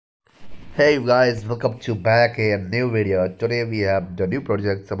Hey guys, welcome to back a new video. Today we have the new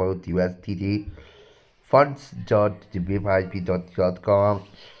projects about USDT funds.bip20.com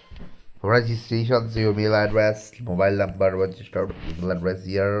registrations, your email address, mobile number, registered email address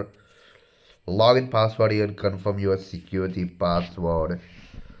here, login password here, and confirm your security password.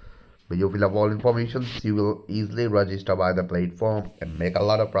 When you fill up all information, you will easily register by the platform and make a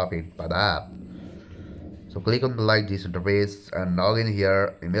lot of profit by the app. So click on the like this interface and log in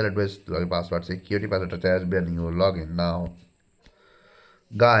here, email address, login password, security password attached when you log in now.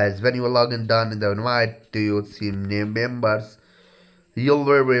 Guys, when you log in done in the invite to your team name members, you'll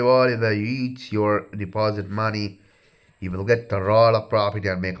be rewarded if you each your deposit money. You will get a lot of profit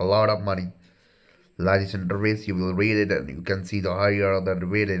and make a lot of money. Like this interface, you will read it and you can see the higher the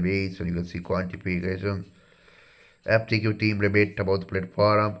rated rates and you can see quantification. FTQ team rebate about the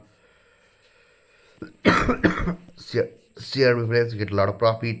platform. Share reference, you get a lot of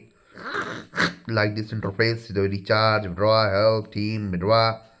profit. Like this interface, the recharge, withdraw, help, team,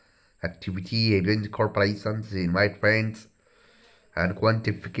 withdraw, activity, event, corporations, invite friends, and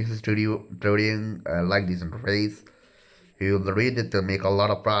quantification studio trading. Like this interface, you will read it to make a lot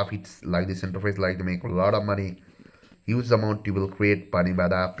of profits. Like this interface, like to make a lot of money. Huge amount you will create money by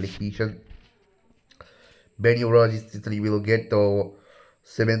the application. When you register, you will get to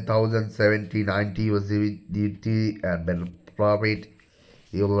 7,070 USDT and then profit.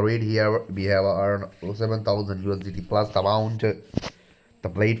 You will read here we have earned 7,000 USDT plus amount. The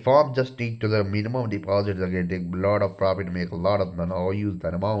platform just need to the minimum deposit are getting a lot of profit, make a lot of money or use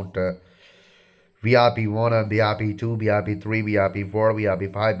that amount. VIP1 and VIP2, VIP3, VIP4,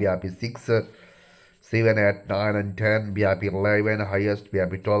 VIP5, VIP6, 7, 8, 9 and 10, VIP11, highest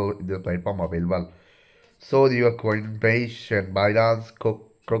VIP12 in the platform available. So your Coinbase and Binance,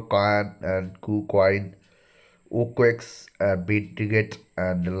 KuCoin and KuCoin, OKX and BitTicket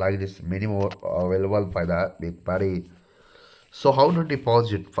and like this many more available by the big party. So how to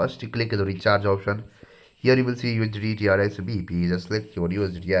deposit? First you click the recharge option. Here you will see USDT TRC BEP. Just select your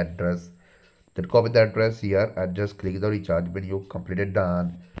USDT address. Then copy the address here and just click the recharge. When you completed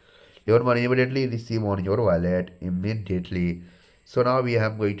done, your money immediately receive on your wallet immediately. So now we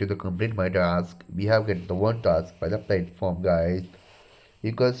have going to the complete my task. We have get the one task by the platform, guys.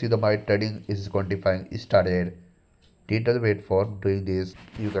 You can see the my trading is quantifying started. Need to wait for doing this.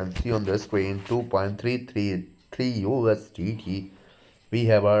 You can see on the screen 2.333 USDT we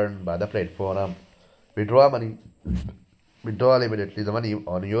have earned by the platform. Withdraw money. Withdraw immediately the money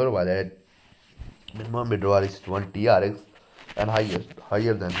on your wallet. Minimum withdrawal is 20 TRX and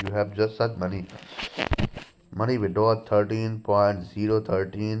higher than you have just such money. Money withdrawal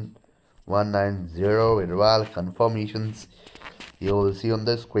 13.019190 withdrawal confirmations. You will see on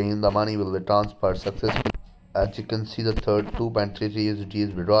the screen the money will be transferred successfully. As you can see the third 2.33 USDT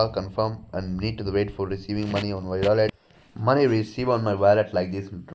is withdrawal confirm and need to wait for receiving money on my wallet. Money received on my wallet like this.